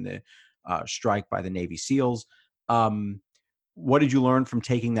 2011 in the strike by the Navy SEALs. What did you learn from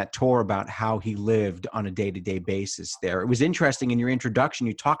taking that tour about how he lived on a day-to-day basis there? It was interesting in your introduction,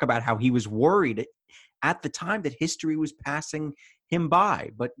 you talk about how he was worried at the time that history was passing him by,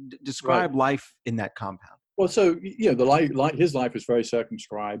 but describe life in that compound. Well, so his life was very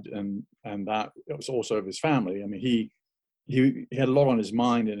circumscribed, and that was also of his family. I mean, he had a lot on his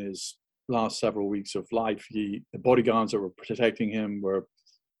mind in his last several weeks of life. The bodyguards that were protecting him were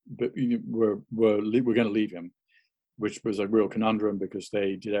going to leave him, which was a real conundrum because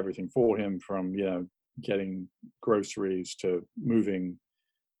they did everything for him, from getting groceries to moving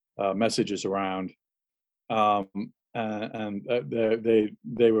messages around, and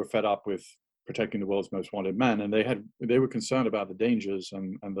they were fed up with protecting the world's most wanted men, and they were concerned about the dangers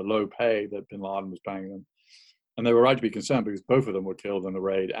and the low pay that bin Laden was paying them, and they were right to be concerned because both of them were killed in the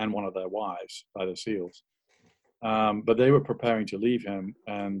raid, and one of their wives by the SEALs. But they were preparing to leave him,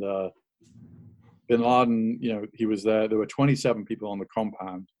 and bin Laden, he was there. There were 27 people on the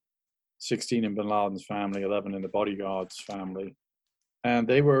compound, 16 in bin Laden's family, 11 in the bodyguard's family, and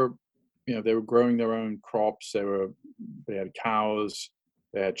they were growing their own crops. They had cows.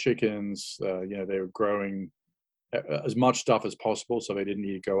 They had chickens, they were growing as much stuff as possible so they didn't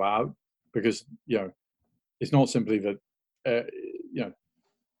need to go out, because, it's not simply that,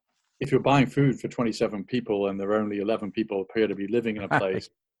 if you're buying food for 27 people and there are only 11 people appear to be living in a place,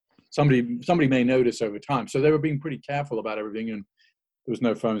 somebody may notice over time. So they were being pretty careful about everything, and there was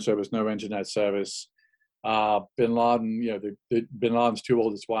no phone service, no internet service. Bin Laden, bin Laden's two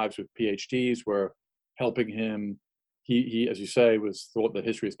oldest wives with PhDs were helping him. He, as you say, thought that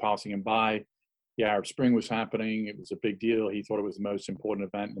history is passing him by. The Arab Spring was happening. It was a big deal. He thought it was the most important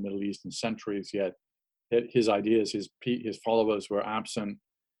event in the Middle East in centuries, yet his ideas, his followers were absent.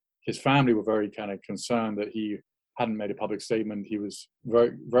 His family were very kind of concerned that he hadn't made a public statement. He was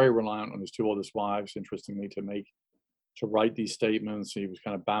very, very reliant on his two oldest wives, interestingly, to write these statements. He was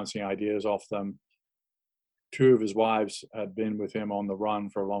kind of bouncing ideas off them. Two of his wives had been with him on the run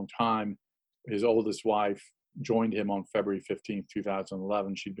for a long time. His oldest wife joined him on February 15th,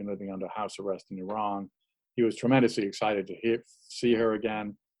 2011. She'd been living under house arrest in Iran. He was tremendously excited to see her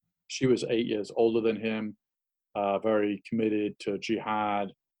again. She was 8 years older than him, very committed to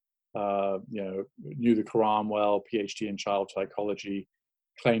jihad, knew the Quran well, PhD in child psychology,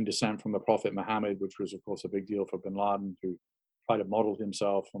 claimed descent from the Prophet Muhammad, which was, of course, a big deal for bin Laden, who tried to model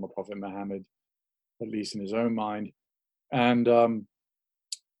himself on the Prophet Muhammad, at least in his own mind. And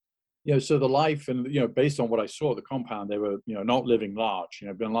So the life and, based on what I saw at the compound, they were, not living large.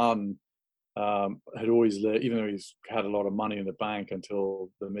 Bin Laden had always lived, even though he's had a lot of money in the bank until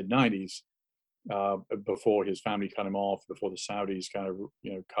the mid 90s, before his family cut him off, before the Saudis kind of,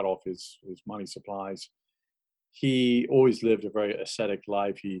 cut off his money supplies. He always lived a very ascetic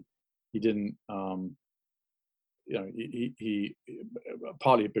life. He didn't, he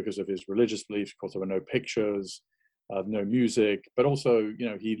partly because of his religious beliefs. Of course, there were no pictures, no music, but also,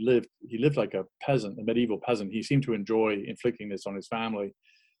 he lived like a peasant, a medieval peasant. He seemed to enjoy inflicting this on his family,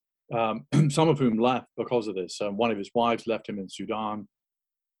 some of whom left because of this. One of his wives left him in Sudan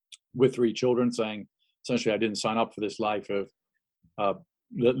with 3 children, saying, essentially, I didn't sign up for this life of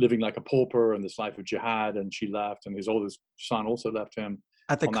living like a pauper and this life of jihad, and she left, and his oldest son also left him.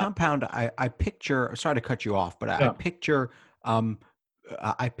 At the compound, I picture, sorry to cut you off, but I picture a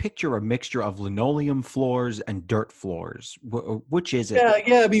mixture of linoleum floors and dirt floors. Which is it?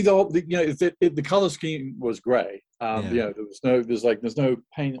 Yeah. I mean, the color scheme was gray. There's no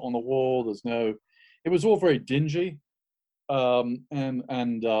paint on the wall. It was all very dingy. And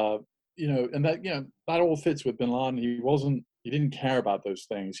that all fits with Bin Laden. He didn't care about those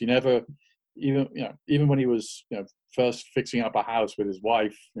things. He never, even when he was, first fixing up a house with his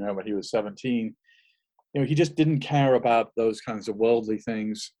wife, when he was 17, he just didn't care about those kinds of worldly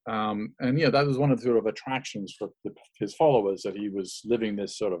things. That was one of the sort of attractions for his followers, that he was living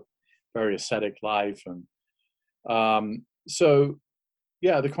this sort of very ascetic life. And the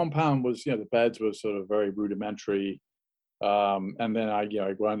compound was, the beds were sort of very rudimentary. And then I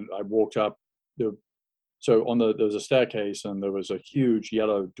walked up. There was a staircase, and there was a huge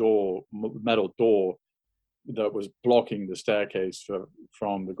yellow metal door that was blocking the staircase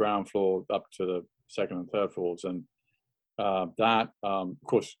from the ground floor up to the second and third floors. And of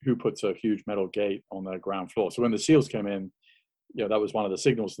course, who puts a huge metal gate on their ground floor? So when the SEALs came in, that was one of the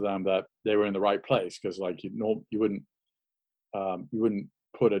signals to them that they were in the right place, because you wouldn't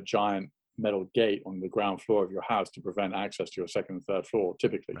put a giant metal gate on the ground floor of your house to prevent access to your second and third floor,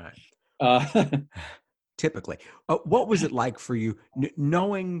 typically. Right. Typically. What was it like for you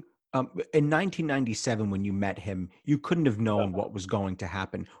knowing in 1997 when you met him, you couldn't have known what was going to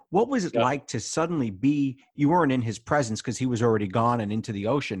happen? What was it like to suddenly you weren't in his presence because he was already gone and into the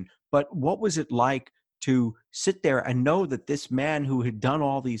ocean, but what was it like to sit there and know that this man who had done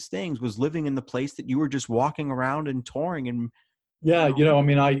all these things was living in the place that you were just walking around and touring? And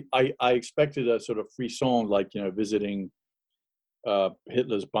I expected a sort of frisson, like, visiting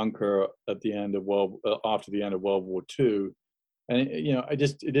Hitler's bunker at the end of after the end of World War II, and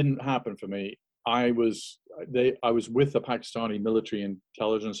it didn't happen for me. I was with the Pakistani military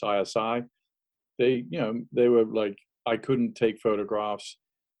intelligence, ISI. They were like, I couldn't take photographs.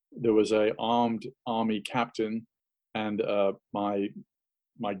 There was a armed army captain and my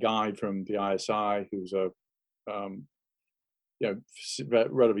guide from the ISI, who's a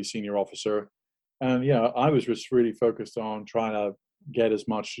relatively senior officer. And I was just really focused on trying to get as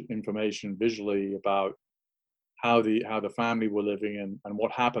much information visually about how the family were living and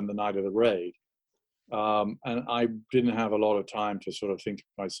what happened the night of the raid. And I didn't have a lot of time to sort of think to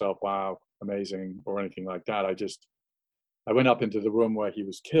myself, wow, amazing, or anything like that. I went up into the room where he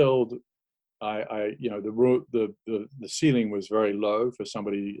was killed. The ceiling was very low for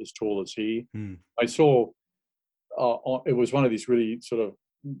somebody as tall as he. I saw it was one of these really sort of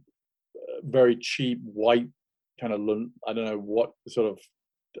very cheap white kind of, I don't know what sort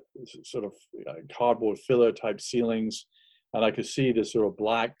of cardboard filler type ceilings, and I could see this sort of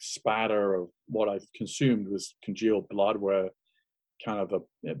black spatter of what I consumed was congealed blood, where kind of a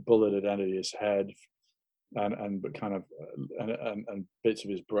bullet had entered his head, and bits of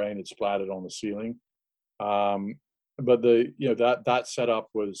his brain had splattered on the ceiling. But that setup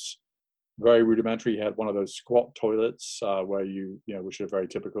was very rudimentary. He had one of those squat toilets where which are very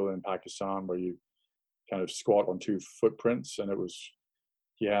typical in Pakistan, where you kind of squat on 2 footprints, and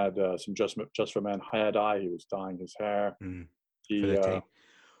he had some just for men hair dye. He was dyeing his hair.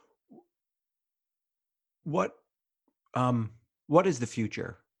 What is the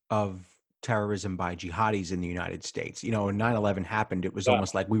future of terrorism by jihadis in the United States? When 9/11 happened, it was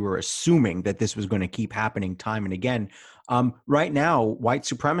almost like we were assuming that this was going to keep happening time and again. Right now, white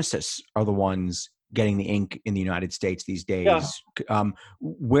supremacists are the ones getting the ink in the United States these days.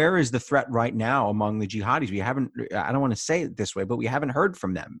 Where is the threat right now among the jihadis? I don't want to say it this way, but we haven't heard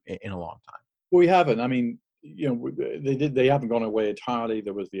from them in a long time. Well, we haven't. I mean, they haven't gone away entirely.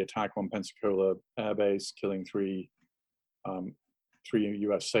 There was the attack on Pensacola Air Base, killing 3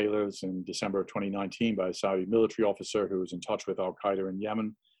 U.S. sailors in December of 2019 by a Saudi military officer who was in touch with Al Qaeda in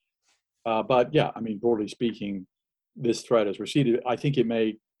Yemen. But broadly speaking, this threat has receded. I think it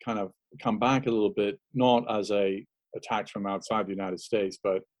may kind of come back a little bit, not as attacks from outside the United States,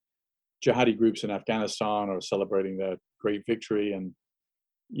 but jihadi groups in Afghanistan are celebrating their great victory. And,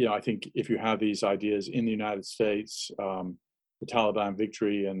 I think if you have these ideas in the United States, the Taliban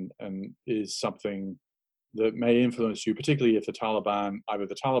victory and is something that may influence you, particularly if either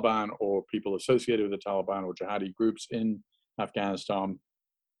the Taliban or people associated with the Taliban or jihadi groups in Afghanistan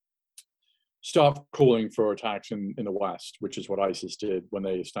start calling for attacks in the West, which is what ISIS did when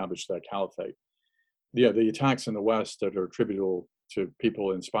they established their caliphate. The attacks in the West that are attributable to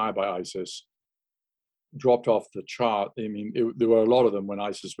people inspired by ISIS dropped off the chart. I mean, there were a lot of them when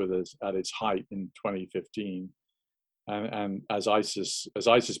ISIS was at its height in 2015. And as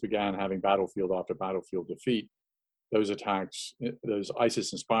ISIS began having battlefield after battlefield defeat, those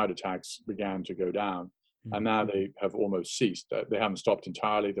ISIS-inspired attacks began to go down. And now they have almost ceased. They haven't stopped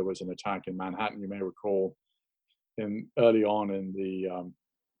entirely. There was an attack in Manhattan, you may recall, early on in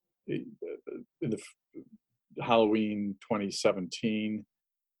the Halloween 2017.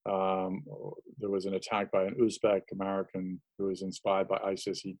 There was an attack by an Uzbek American who was inspired by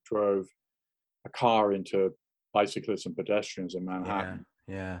ISIS. He drove a car into bicyclists and pedestrians in Manhattan.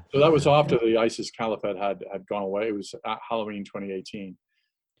 Yeah. So that was after the ISIS caliphate had gone away. It was at Halloween 2018.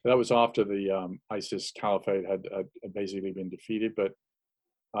 That was after the ISIS caliphate had basically been defeated. But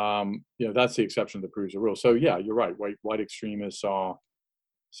that's the exception that proves the rule. So yeah, you're right. White extremists have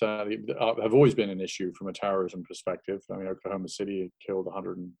always been an issue from a terrorism perspective. I mean, Oklahoma City killed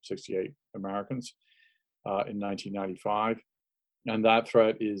 168 Americans in 1995, and that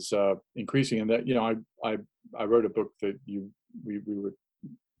threat is increasing. And that I wrote a book that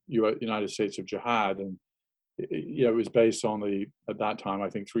United States of Jihad, and it was based on at that time I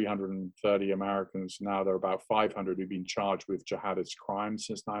think 330 Americans. Now there are about 500 who've been charged with jihadist crimes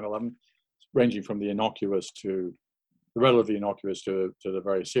since 9/11, ranging from the relatively innocuous to the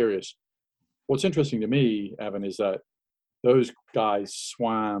very serious. What's interesting to me, Evan, is that those guys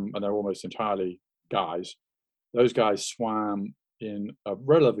swam, and they're almost entirely guys. Those guys swam in a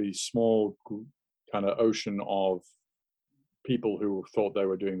relatively small kind of ocean of people who thought they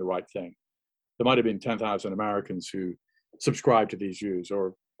were doing the right thing. There might have been 10,000 Americans who subscribed to these views,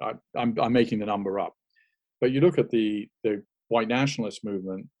 or I'm making the number up. But you look at the white nationalist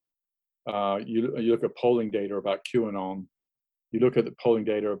movement. You look at polling data about QAnon. You look at the polling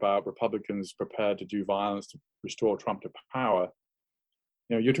data about Republicans prepared to do violence to restore Trump to power.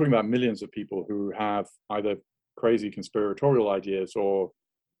 You're talking about millions of people who have either crazy conspiratorial ideas or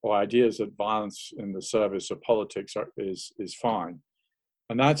ideas that violence in the service of politics is fine.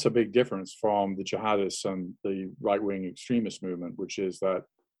 And that's a big difference from the jihadists and the right-wing extremist movement, which is that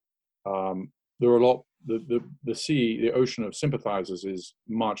there are a lot. The ocean of sympathizers is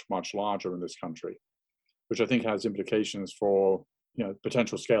much, much larger in this country, which I think has implications for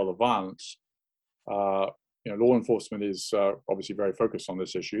potential scale of violence. Law enforcement is obviously very focused on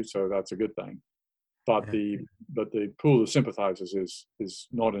this issue, so that's a good thing. But the pool of sympathizers is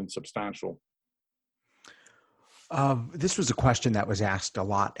not insubstantial. This was a question that was asked a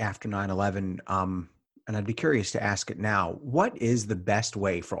lot after 9/11, and I'd be curious to ask it now. What is the best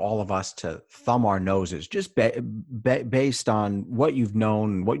way for all of us to thumb our noses, just based on what you've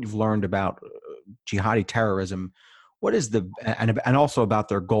known, what you've learned about jihadi terrorism? What is and also about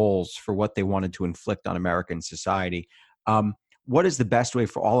their goals for what they wanted to inflict on American society? What is the best way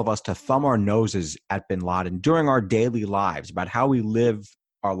for all of us to thumb our noses at bin Laden during our daily lives, about how we live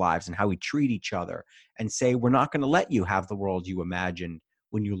our lives and how we treat each other, and say, we're not going to let you have the world you imagined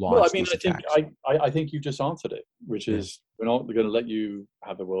when you launched these attacks? I think you just answered it, which is we're not going to let you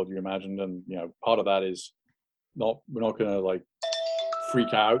have the world you imagined. And, part of that is we're not going to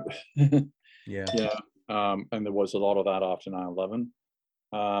freak out. Yeah. And there was a lot of that after 9/11.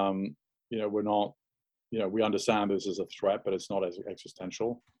 We're not, we understand this is a threat, but it's not as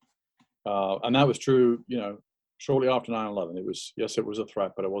existential. And that was true, shortly after 9/11. It was a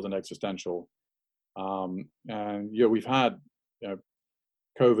threat, but it wasn't existential. And we've had,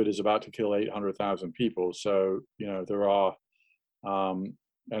 COVID is about to kill 800,000 people. So, there are, a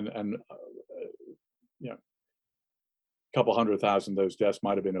couple 100,000 of those deaths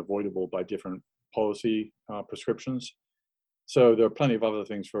might have been avoidable by different policy prescriptions. So there are plenty of other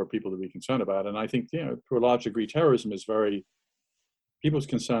things for people to be concerned about. And I think, to a large degree, terrorism is people's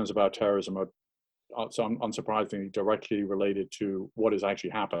concerns about terrorism are unsurprisingly directly related to what is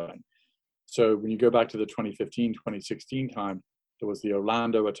actually happening. So when you go back to the 2015, 2016 time, there was the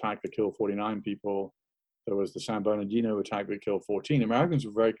Orlando attack that killed 49 people. There was the San Bernardino attack that killed 14. Americans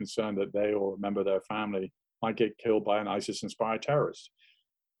were very concerned that they or a member of their family might get killed by an ISIS-inspired terrorist.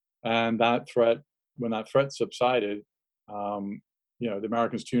 And when that threat subsided, the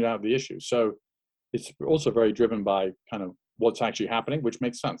Americans tuned out the issue. So it's also very driven by kind of what's actually happening, which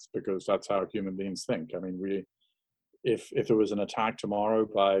makes sense because that's how human beings think. I mean, if there was an attack tomorrow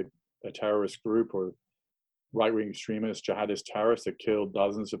by a terrorist group or right-wing extremists, jihadist terrorists that killed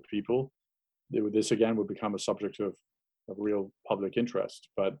dozens of people, this again would become a subject of real public interest.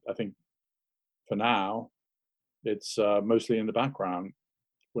 But I think for now, it's mostly in the background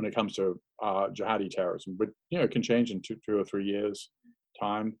when it comes to jihadi terrorism. But it can change in 2 or 3 years'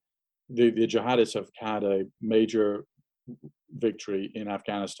 time. The jihadists have had a major victory in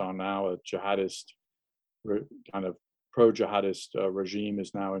Afghanistan now. A jihadist kind of pro-jihadist regime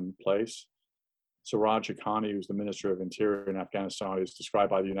is now in place. Siraj Haqqani, who's the Minister of Interior in Afghanistan, is described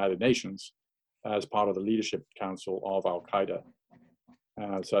by the United Nations as part of the leadership council of Al-Qaeda.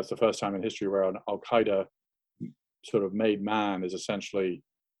 So that's the first time in history where an Al-Qaeda sort of made man is essentially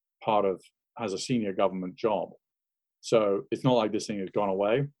has a senior government job. So it's not like this thing has gone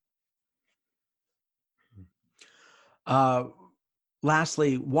away.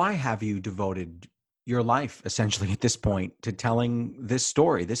 Lastly, why have you devoted your life essentially at this point to telling this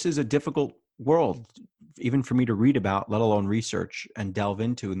story? This is a difficult world, even for me to read about, let alone research and delve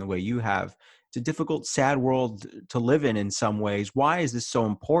into in the way you have. It's a difficult, sad world to live in some ways. Why is this so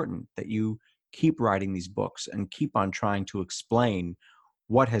important that you keep writing these books and keep on trying to explain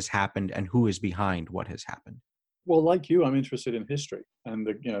what has happened and who is behind what has happened? Well, like you, I'm interested in history, and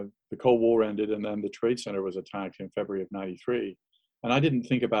the Cold War ended, and then the Trade Center was attacked in February of '93, and I didn't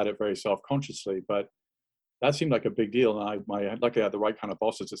think about it very self-consciously, but that seemed like a big deal. And luckily I had the right kind of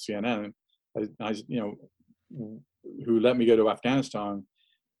bosses at CNN, who let me go to Afghanistan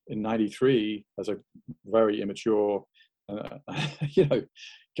in '93 as a very immature,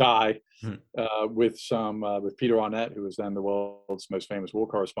 guy, with Peter Arnett, who was then the world's most famous war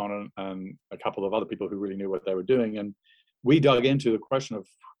correspondent, and a couple of other people who really knew what they were doing. And we dug into the question of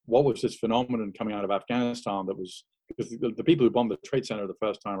what was this phenomenon coming out of Afghanistan that was, because the people who bombed the Trade Center the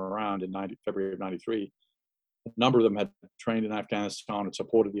first time around in February of '93, a number of them had trained in Afghanistan and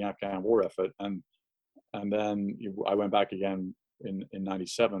supported the Afghan war effort. And then I went back again in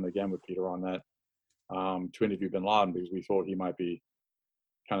 '97, again with Peter Arnett, to interview bin Laden, because we thought he might be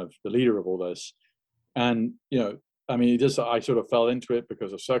kind of the leader of all this. And, I sort of fell into it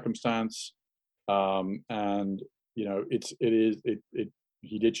because of circumstance. And,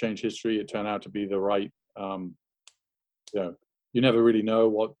 he did change history. It turned out to be the right, you never really know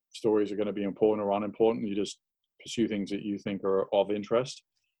what stories are going to be important or unimportant. You just pursue things that you think are of interest.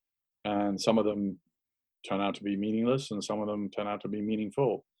 And some of them turn out to be meaningless, and some of them turn out to be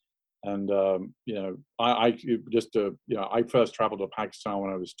meaningful. And I first traveled to Pakistan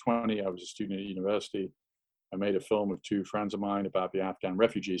when I was 20. I was a student at university. I made a film with 2 friends of mine about the Afghan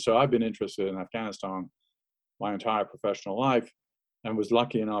refugees. So I've been interested in Afghanistan my entire professional life, and was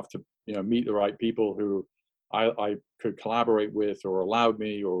lucky enough to meet the right people who I could collaborate with, or allowed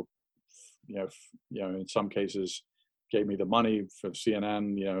me, or in some cases gave me the money for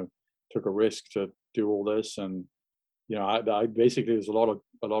CNN. Took a risk to do all this, and I basically, there's a lot of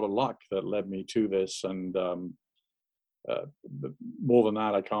luck that led me to this, and more than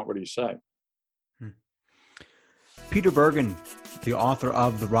that, I can't really say. Peter Bergen, the author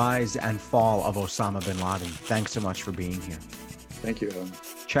of The Rise and Fall of Osama bin Laden. Thanks so much for being here. Thank you.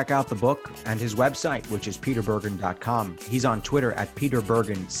 Check out the book and his website, which is peterbergen.com. He's on Twitter at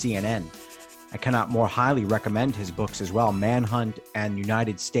peterbergencnn. I cannot more highly recommend his books as well, Manhunt and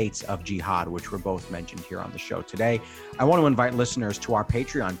United States of Jihad, which were both mentioned here on the show today. I want to invite listeners to our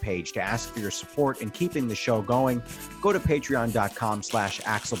Patreon page to ask for your support in keeping the show going. Go to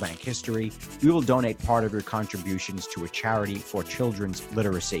patreon.com/AxelBankHistory. We will donate part of your contributions to a charity for children's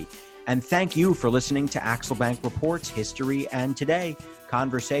literacy. And thank you for listening to Axel Bank Reports History and Today,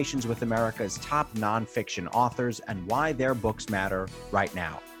 conversations with America's top nonfiction authors and why their books matter right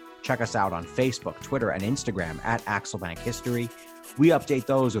now. Check us out on Facebook, Twitter, and Instagram at Axel Bank History. We update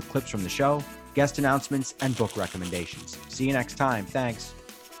those with clips from the show, guest announcements, and book recommendations. See you next time. Thanks.